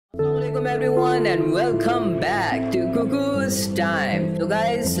Assalamualaikum everyone and welcome back to Kukuz time। तो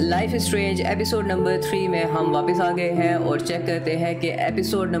guys, Life is Strange episode number 3 में हम वापस आ गए हैं और चेक करते हैं कि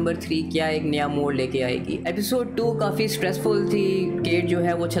एपिसोड नंबर 3 क्या एक नया मोड़ लेके आएगी। एपिसोड 2 काफ़ी स्ट्रेसफुल थी। केट जो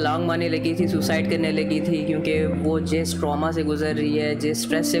है वो छलांग मारने लगी थी, सुसाइड करने लगी थी, क्योंकि वो जिस ट्रॉमा से गुजर रही है, जिस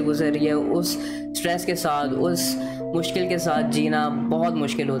स्ट्रेस से गुजर रही है, उस स्ट्रेस के साथ, उस मुश्किल के साथ जीना बहुत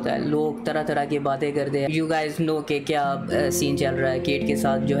मुश्किल होता है। लोग तरह तरह की बातें करते हैं। यू गाइस नो कि क्या सीन चल रहा है। केट के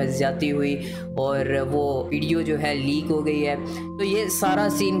साथ जो है ज़्यादती हुई और वो वीडियो जो है लीक हो गई है। तो ये सारा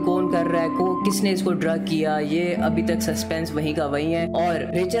सीन कौन कर रहा है, किसने इसको ड्रग किया, ये अभी तक सस्पेंस वहीं का वहीं है।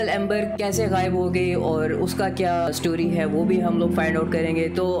 और रेचल एम्बर कैसे गायब हो गई और उसका क्या स्टोरी है वो भी हम लोग फाइंड आउट करेंगे।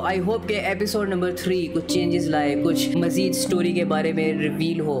 तो आई होप के एपिसोड नंबर 3 कुछ चेंजेस लाए, कुछ मजीद स्टोरी के बारे में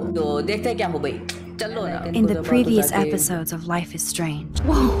रिवील हो। तो देखते हैं क्या हो भाई। In the previous episodes of Life is Strange.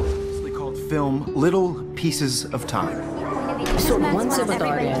 Whoa! It's called film Little Pieces of Time.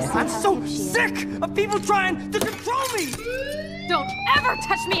 I'm so sick of people trying to control me! Don't ever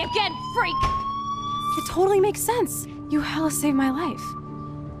touch me again, freak! It totally makes sense. You hella saved my life.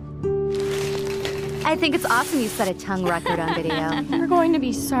 I think it's awesome you set a tongue record on video. You're going to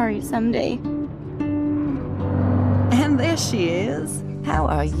be sorry someday. And there she is. How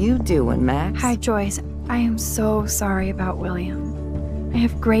are you doing, Max? Hi, Joyce. I am so sorry about William. I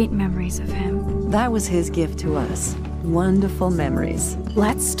have great memories of him. That was his gift to us. Wonderful memories.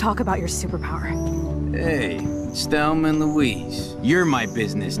 Let's talk about your superpower. Hey, it's Thelma and Louise. You're my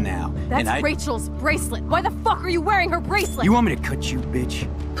business now. That's Rachel's bracelet. Why the fuck are you wearing her bracelet? You want me to cut you, bitch?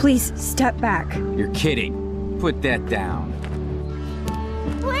 Please, step back. You're kidding. Put that down.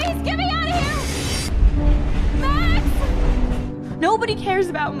 Please, get me out of here! Max! Nobody cares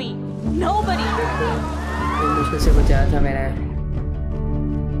about me. Nobody. मुश्किल से बचाया था मैंने।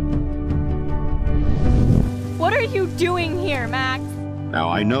 What are you doing here, Max? Now,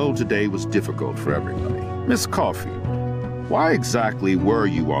 I know today was difficult for everybody. Miss Caulfield, why exactly were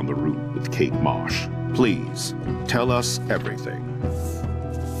you on the route with Kate Marsh? Please, tell us everything.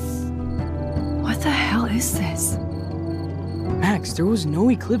 What the hell is this? Max, there was no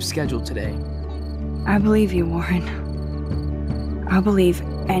eclipse scheduled today. I believe you, Warren. I'll believe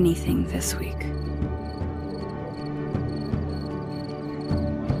anything this week.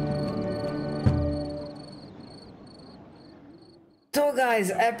 So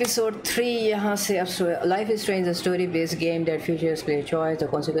guys, episode 3 यहाँ से अब Life is Strange, a story-based game that features play choice. The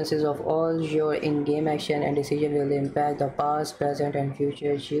consequences of all your in-game action and decision will impact the past, present, and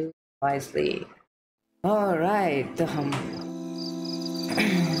future. Choose wisely. All right, तो हम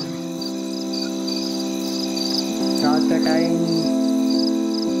रात का time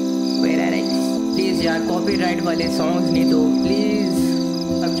please यार copyright वाले songs नहीं तो please.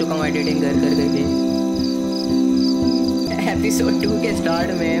 अब चुका हूँ एडिटिंग कर करके। एपिसोड 2 के स्टार्ट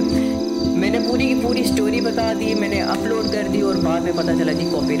में मैंने पूरी की पूरी स्टोरी बता दी, मैंने अपलोड कर दी और बाद में पता चला जी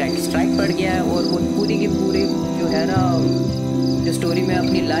कॉपीराइट स्ट्राइक पड़ गया है। और वो पूरी की पूरी जो है ना, जो स्टोरी में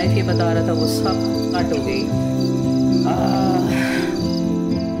अपनी लाइफ के बता रहा था वो सब कट हो गई।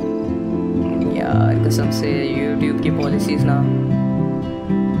 यार कसम से यूट्यूब की पॉलिसीज ना,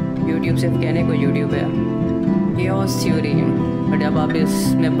 यूट्यूब सिर्फ कहने को यूट्यूब है, केओस थ्योरी। और जब आप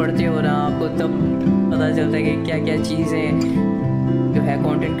इसमें पढ़ते हो ना, आपको तब पता चलता है कि क्या क्या चीज़ें जो है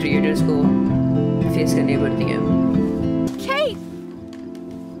कंटेंट क्रिएटर्स को फेस करनी पड़ती हैं।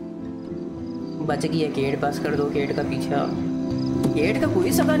 बच गई है केट, पास कर दो केट का पीछा। केट का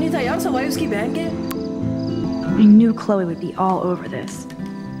कोई सगा नहीं था यार, सवाई उसकी बहन के। I knew Chloe would be all over this,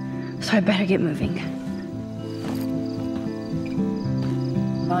 so I better get moving.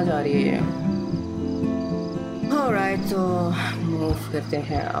 कहाँ जा रही है ये? Alright, तो मूव करते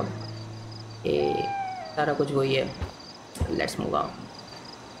हैं अब। ये सारा कुछ वही है। Let's move on.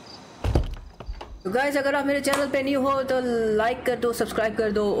 तो गाइस, अगर आप मेरे चैनल पे न्यू हो तो लाइक कर दो, सब्सक्राइब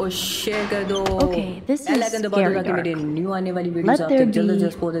कर दो और शेयर कर दो। Okay, this is scary ताकि मेरी न्यू आने वाली वीडियोस आप तक जल्द से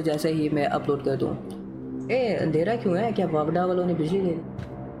जल्द जैसे ही मैं अपलोड कर दूँ। अंधेरा क्यों है? क्या वावडा वालों ने बिजली ले ली?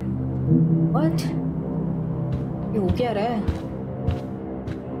 What? ये हो क्या रहा है?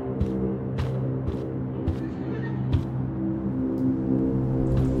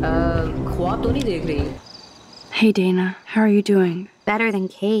 ख्वाब तो नहीं देख रही? Hey Dana, how are you doing? Better than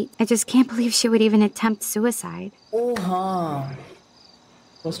Kate. I just can't believe she would even attempt suicide. Oh हाँ,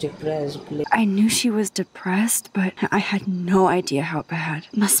 was depressed. I knew she was depressed, but I had no idea how bad.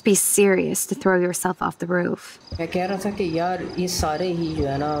 Must be serious to throw yourself off the roof. मैं कह रहा था कि यार ये सारे ही जो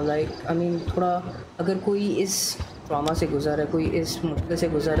है ना, I mean थोड़ा अगर कोई इस ट्रॉमा से गुजर है, कोई इस मुश्किल से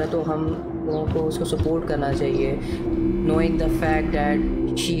गुजर है, तो हम लोगों को उसको सपोर्ट करना चाहिए। Knowing the fact that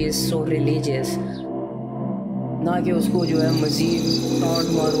she is so religious, ना कि उसको जो है मज़ीद टॉन्ट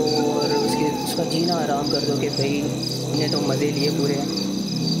मारो और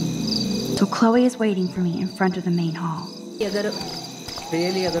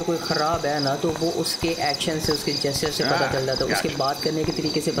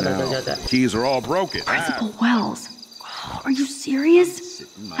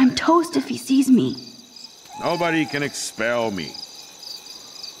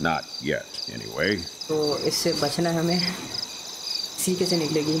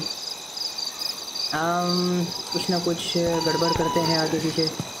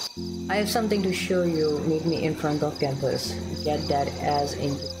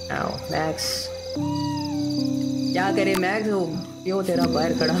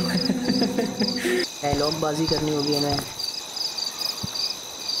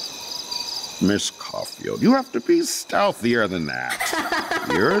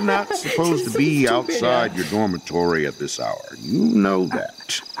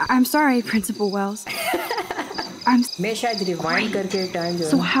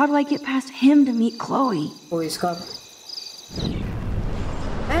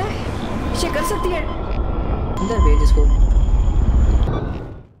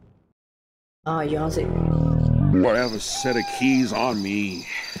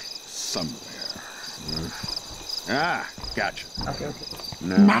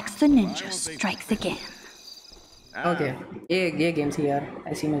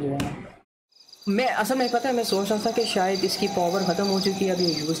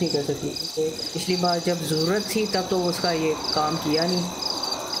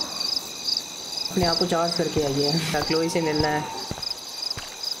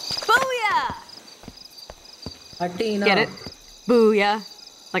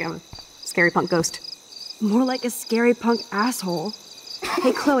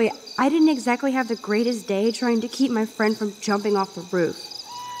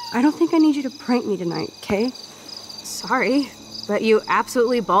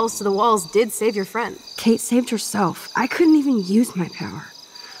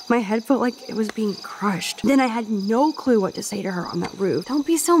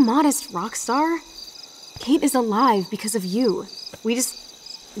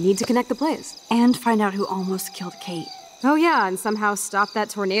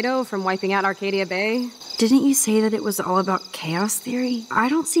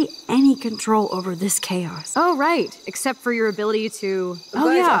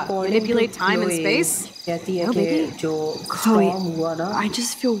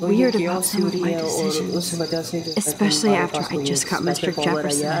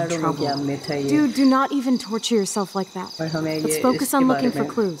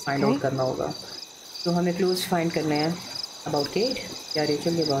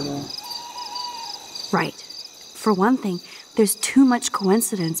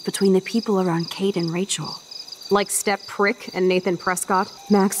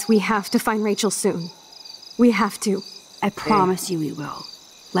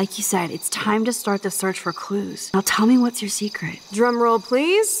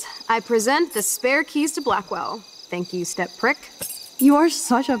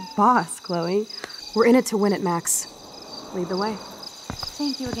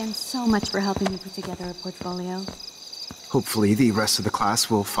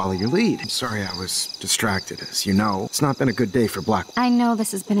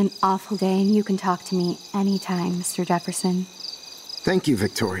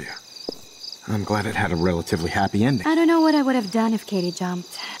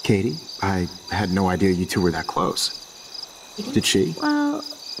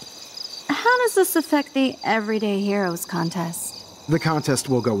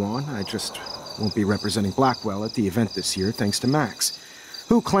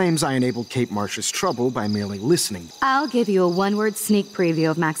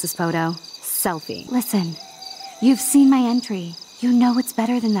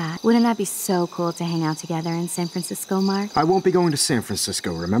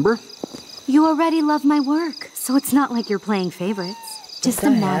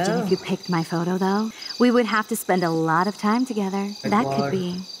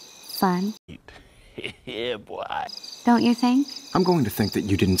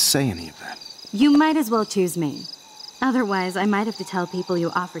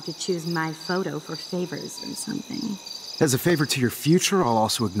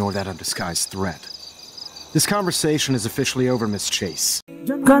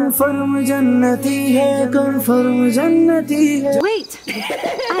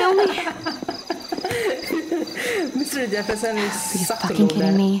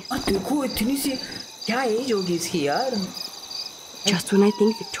Just when I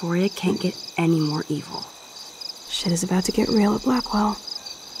think Victoria can't get any more evil. Shit is about to get real at Blackwell.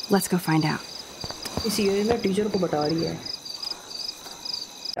 Let's go find out. इस series में टीचर को बता रही है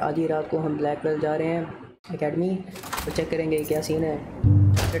आधी रात को हम ब्लैकवेल जा रहे हैं एकेडमी और चेक करेंगे क्या सीन है.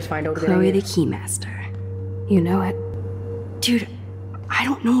 Let's find out. Chloe the Keymaster. You know it. Dude, I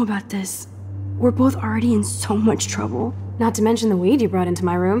don't know about this. We're both already in so much trouble. Not to mention the weed you brought into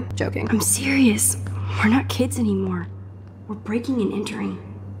my room. Joking. I'm serious. We're not kids anymore. We're breaking and entering.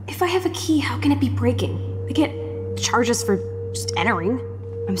 If I have a key, how can it be breaking? They get charges for just entering.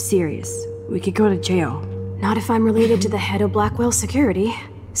 I'm serious. We could go to jail. Not if I'm related to the head of Blackwell Security.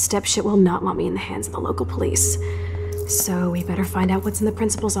 Stepshit will not want me in the hands of the local police. So we better find out what's in the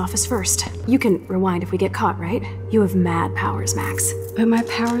principal's office first. You can rewind if we get caught, right? You have mad powers, Max. But my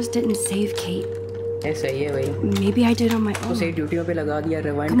powers didn't save Kate. Maybe I did on my own.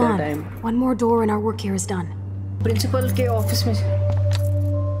 Come on. One more door and our work here is done. Principal के office में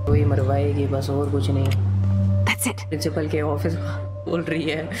कोई मरवाएगी बस और कुछ नहीं. That's it. Principal के office बोल रही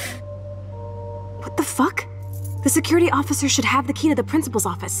है. What the fuck? The security officer should have the key to the principal's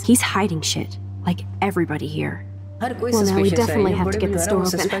office. He's hiding shit, like everybody here. Well, now we definitely have to get this door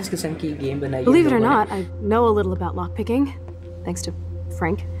open. Believe it or not, I know a little about lockpicking, thanks to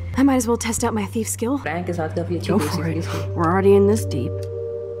Frank. I might as well test out my thief skill. Go for it. We're already in this deep.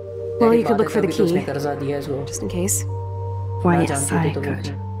 Well, you could look for the key, just in case. Why, yes, I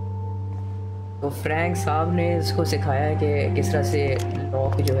could. तो Frank साहब ने इसको सिखाया है कि किस तरह से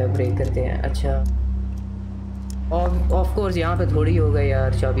लॉक जो है ब्रेक करते हैं. अच्छा ऑफ कोर्स यहाँ पे थोड़ी हो गई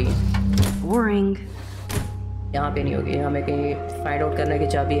यार चाबी. Boring. यहाँ पे नहीं होगी. हमें कहीं फाइंड आउट करने की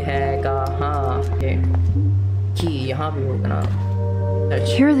चाबी है कहाँ. ये की यहाँ पे होगा ना.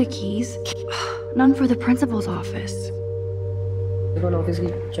 Here are the keys. None for the principal's office. Principal office की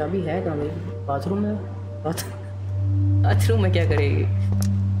चाबी है कहाँ. बाथरूम में. बाथरूम में क्या करेगी.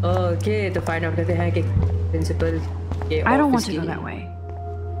 ओके तो फाइंड आउट करते हैं कि प्रिंसिपल के I don't want to go that way.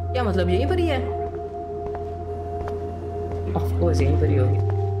 क्या मतलब यहीं पर ही है. ऑफ कोर्स यहीं पर ही होगी.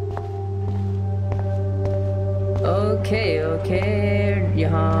 ओके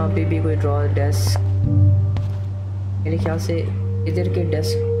यहाँ पे भी कोई ड्रॉ डेस्क. मेरे ख्याल से इधर के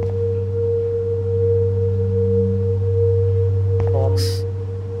desk box.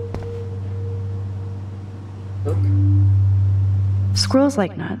 Look. Squirrels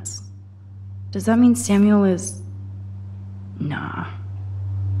like nuts. Does that mean Samuel is... Nah.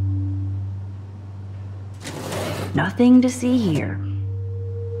 Nothing to see here.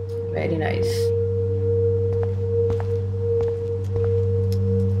 Very nice.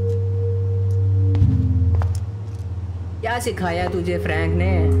 क्या सिखाया तुझे फ्रैंक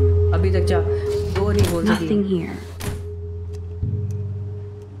ने. अभी तक दो नहीं बोल सकी. Nothing here.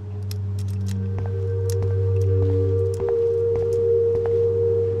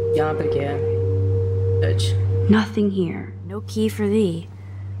 यहाँ पर क्या है. Touch. Nothing here. No key for thee.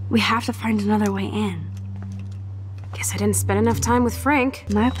 We have to find another way in. Guess I didn't spend enough time with Frank.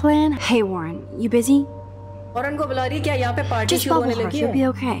 My plan? Hey Warren, you busy? Warren को बुला रही क्या. यहाँ पे पार्टी Just शुरू होने bubble heart, लगी you'll है. be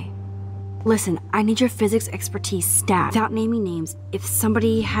okay. Listen, I need your physics expertise stat. Without naming names, if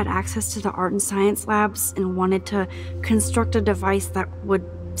somebody had access to the art and science labs and wanted to construct a device that would,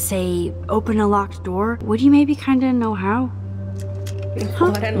 say, open a locked door, would you maybe kind of know how?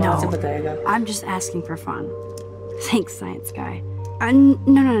 Huh? No, I'm just asking for fun. Thanks, science guy.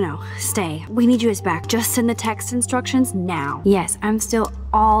 No. Stay. We need you as back. Just send the text instructions now. Yes, I'm still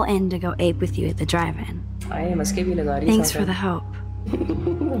all in to go ape with you at the drive-in. Thanks for the hope.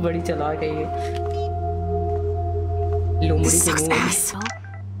 बड़ी चालाक है ये. This sucks ass.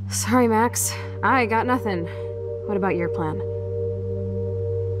 Sorry, Max. I got nothing. What about your plan?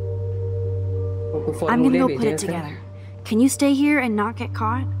 I'm gonna go put it together. Can you stay here and not get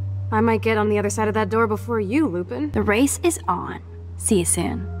caught? I might get on the other side of that door before you, Lupin. The race is on. See you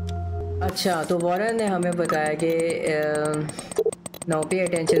soon. अच्छा तो Warren ने हमें बताया कि now pay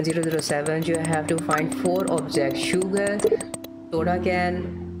attention 007. You have to find 4 objects: sugar, soda can,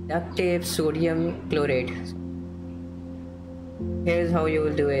 duct tape, sodium chlorate. Here's how you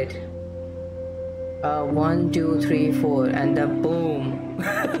will do it. 1, 2, 3, 4, and the boom.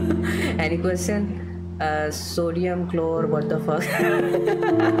 Any question? Sodium chlor, what the fuck?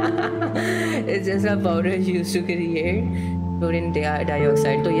 It's just a powder used to create chlorine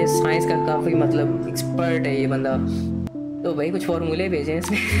dioxide. तो ये science का काफ़ी मतलब expert है ये बंदा. तो भाई कुछ फॉर्मूले भेजें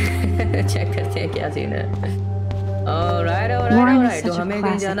इसमें. चेक करते हैं क्या सीन है. Alright. तो हमें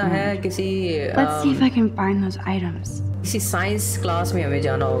कहीं जाना है किसी. Let's see if I can find those items. किसी साइंस क्लास में हमें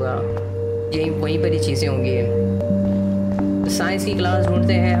जाना होगा. वहीं पर ही चीज़ें होंगी. तो साइंस की क्लास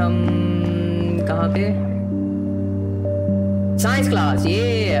ढूंढते हैं हम. कहाँ पे. Science class,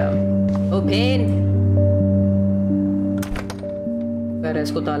 yeah. Open. पर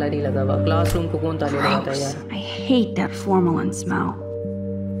इसको ताला नहीं लगा हुआ. क्लासरूम को कौन ताले लगाता है यार? I hate that formalin smell.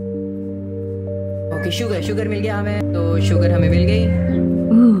 Okay, sugar मिल गया हमें. तो sugar हमें मिल गई.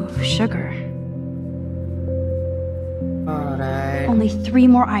 Ooh, sugar. Alright. Only 3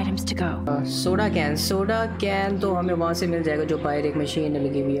 more items to go. Soda can तो हमें वहाँ से मिल जाएगा जो बाहर एक मशीन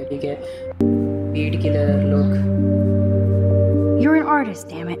लगी हुई है, ठीक है? Weed killer look. You're an artist,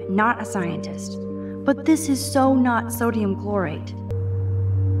 damn it, not a scientist. But this is so not sodium chlorate.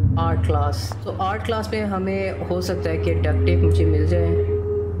 Art class. तो art class में हमें हो सकता है कि duct tape मुझे मिल जाए,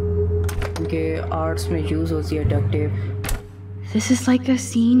 क्योंकि arts में use होती है duct tape. This is like a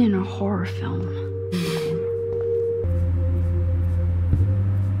scene in a horror film.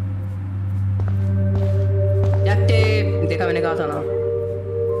 Duct tape. देखा मैंने कहा था ना.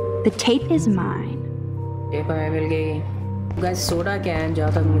 The tape is mine. Tape हमें मिल गई. गाइस सोडा कैन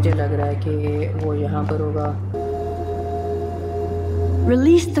जहाँ तक मुझे लग रहा है कि वो यहाँ पर होगा.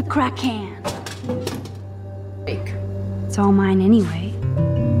 Release the crack can. Fake. It's all mine anyway.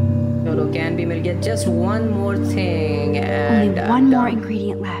 चलो कैन भी मिल गया. Just one more thing and Only one more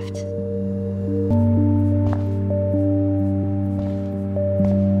ingredient left.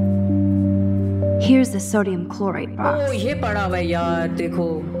 Here's the sodium chlorate box. ओ ये पड़ा हुआ है यार. देखो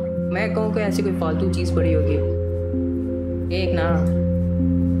मैं कहूँ कि ऐसी कोई फालतू चीज पड़ी होगी. एक ना.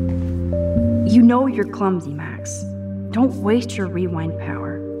 You know you're clumsy, Max. Don't waste your rewind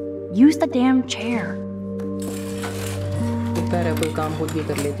power. Use the damn chair. ऊपर है कोई काम खुद भी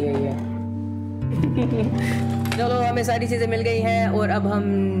कर लेती है ये. चलो हमें सारी चीजें मिल गई हैं और अब हम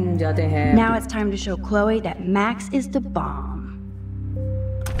जाते हैं. Now it's time to show Chloe that Max is the bomb.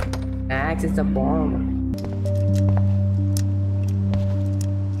 Max is the bomb.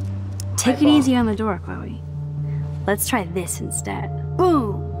 Take it easy on the door, Chloe. Let's try this instead.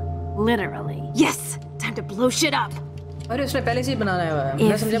 Boom! Literally. Yes! Time to blow shit up. अरे उसने पहले से ही बनाना है. मैं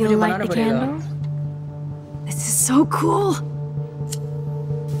If समझा you मुझे light banana the पड़ेगा. candle. This is so cool.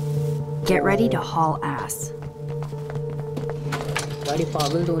 Get ready to haul ass. गाड़ी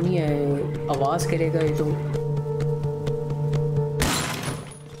पागल तो नहीं है. आवाज करेगा ये तो.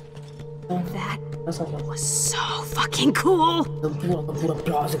 That was so fucking cool.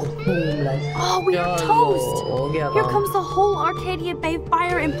 Oh, we are toast. Here comes the whole Arcadia Bay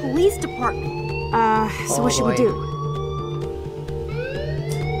Fire and Police Department. So what should we do?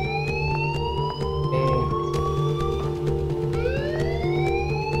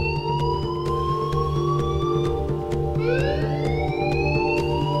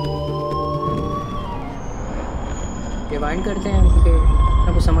 Rewind करते हैं क्योंकि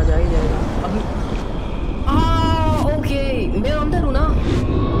आपको समझ आ ही जाएगा. अभी ओके मैं अंदर हूँ ना.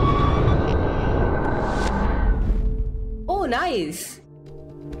 Oh nice.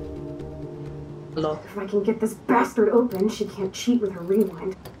 If I can get this bastard open, she can't cheat with her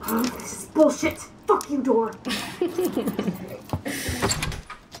rewind. Oh, this is bullshit. Fuck you, door.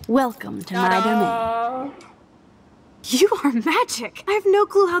 Welcome to my domain. You are magic. I have no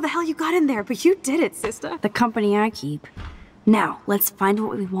clue how the hell you got in there, but you did it, sister. The company I keep. Now, let's find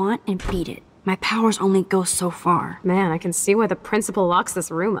what we want and beat it. My powers only go so far. Man, I can see why the principal locks this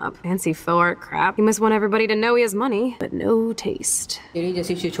room up. Fancy faux art crap. He must want everybody to know he has money, but no taste. तेरी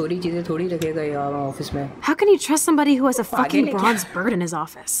जैसी छोटी चीजें थोड़ी रखेगा यार office में. How can you trust somebody who has a fucking bronze bird in his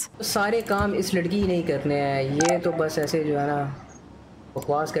office? सारे काम इस लड़की ही नहीं करने हैं. ये तो बस ऐसे जो है ना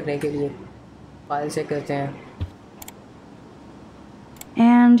बकवास करने के लिए फाइल से करते हैं.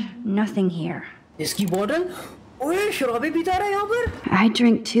 And nothing here. इसकी बॉटल. ओए शराबें पीता रहा है यहाँ पर. I'd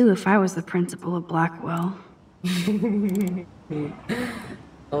drink too if I was the principal of Blackwell.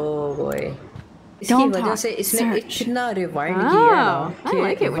 Oh boy. इसकी वजह से इसने इतना रिवाइंड किया ना I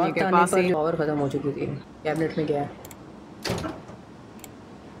like it when you get bossy. Power खत्म हो चुकी थी. कैबिनेट में गया.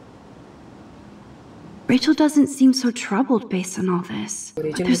 Rachel doesn't seem so troubled based on all this.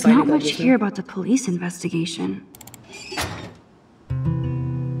 But there's not much here about the police investigation.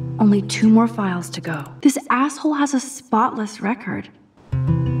 Only 2 more files to go. This asshole has a spotless record.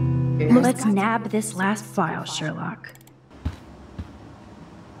 Let's nab this last file, Sherlock.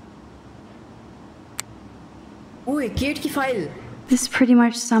 ओए cat की file. This pretty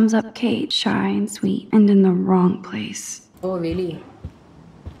much sums up Kate, shy and sweet, and in the wrong place. Oh really?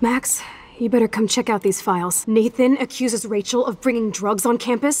 Max, you better come check out these files. Nathan accuses Rachel of bringing drugs on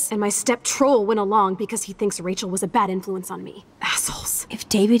campus, and my step troll went along because he thinks Rachel was a bad influence on me. Assholes. If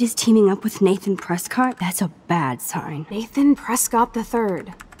David is teaming up with Nathan Prescott, that's a bad sign. Nathan Prescott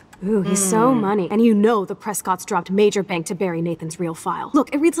III. Ooh, he's so money. And you know the Prescotts dropped major bank to bury Nathan's real file.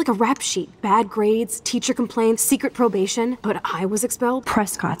 Look, it reads like a rap sheet. Bad grades, teacher complaints, secret probation. But I was expelled.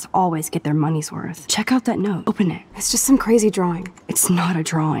 Prescotts always get their money's worth. Check out that note. Open it. It's just some crazy drawing. It's not a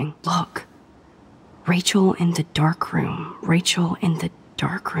drawing. Look. Rachel in the dark room. Rachel in the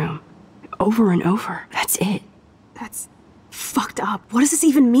dark room. Over and over. That's it. That's fucked up. What does this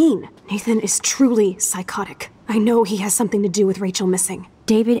even mean? Nathan is truly psychotic. I know he has something to do with Rachel missing.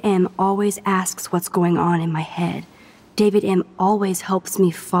 David M. always asks what's going on in my head. David M. always helps me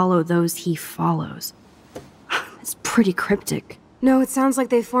follow those he follows. It's pretty cryptic. No, it sounds like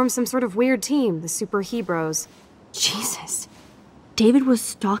they formed some sort of weird team, the Super Hebrews. Jesus. David was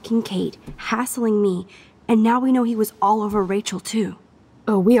stalking Kate, hassling me, and now we know he was all over Rachel too.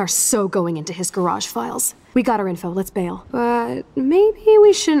 Oh, we are so going into his garage files. We got our info, let's bail. But maybe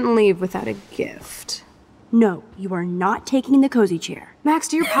we shouldn't leave without a gift. No, you are not taking the cozy chair. Max,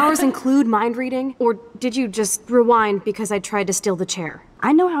 do your powers include mind reading? Or did you just rewind because I tried to steal the chair?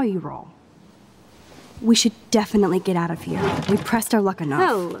 I know how you roll. We should definitely get out of here. We pressed our luck enough.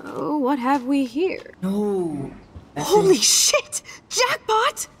 Hello, what have we here? No. Holy shit!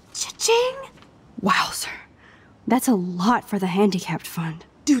 Jackpot! Cha-ching! Wowzer. That's a lot for the handicapped fund.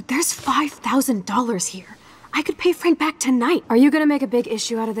 Dude, there's $5,000 here. I could pay Frank back tonight. Are you gonna make a big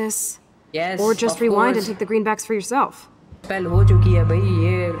issue out of this? Yes. Or just of rewind course. and take the greenbacks for yourself? Spell हो चुकी है भाई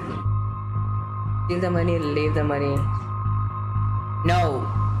ये. Steal the money, leave the money. No.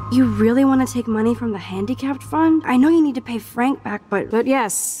 You really want to take money from the handicapped fund? I know you need to pay Frank back, but... But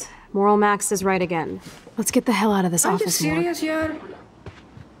yes, Moral Max is right again. Let's get the hell out of this office. Are you serious यार?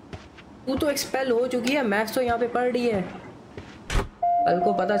 तू तो expel हो चुकी है, Max तो यहाँ पे पढ़ रही है. कल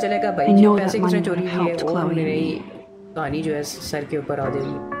को पता चलेगा भाई कि पैसे किसने चोरी किए हैं, वो मेरी कहानी जो है सर के ऊपर आ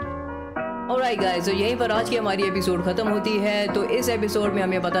जाएगी. Alright guys, तो यहीं पर आज की हमारी एपिसोड ख़त्म होती है. तो इस एपिसोड में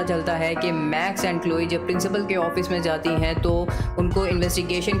हमें पता चलता है कि मैक्स एंड क्लोई जब प्रिंसिपल के ऑफिस में जाती हैं तो उनको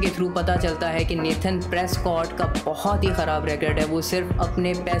इन्वेस्टिगेशन के थ्रू पता चलता है कि नेथन प्रेस्कॉट का बहुत ही ख़राब रिकॉर्ड है. वो सिर्फ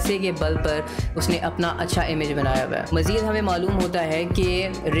अपने पैसे के बल पर उसने अपना अच्छा इमेज बनाया हुआ है. मज़ीद हमें मालूम होता है कि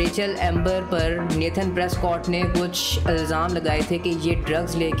रेचल एम्बर पर नेथन प्रेस्कॉट ने कुछ इल्ज़ाम लगाए थे कि ये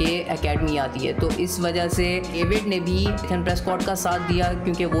ड्रग्स लेके एकेडमी आती है. तो इस वजह से डेविड ने भी नेथन प्रेस्कॉट का साथ दिया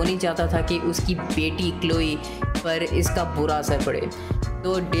क्योंकि वो नहीं चाहता था कि उसकी बेटी क्लोई पर इसका बुरा असर पड़े.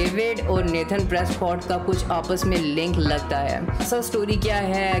 तो डेविड और नेथन प्रेस्कॉट का कुछ आपस में लिंक लगता है. असल स्टोरी क्या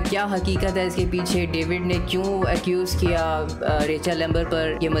है, क्या हकीकत है इसके पीछे, डेविड ने क्यों एक्यूज़ किया रेचल एम्बर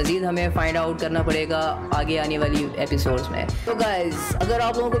पर, ये मज़ीद हमें फाइंड आउट करना पड़ेगा आगे आने वाली एपिसोड्स में. तो गाइस, अगर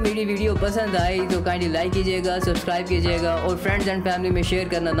आप लोगों को मेरी वीडियो पसंद आई तो काइंडली लाइक कीजिएगा, सब्सक्राइब कीजिएगा और फ्रेंड्स एंड फैमिली में शेयर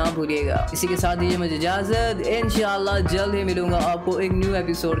करना ना भूलिएगा. इसी के साथ दीजिए मुझे इजाज़त. इंशाल्लाह जल्द ही मिलूंगा आपको एक न्यू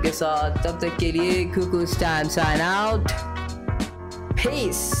एपिसोड के साथ. तब तक के लिए कुकूज़ टाइम साइन आउट.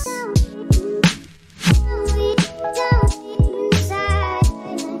 Peace.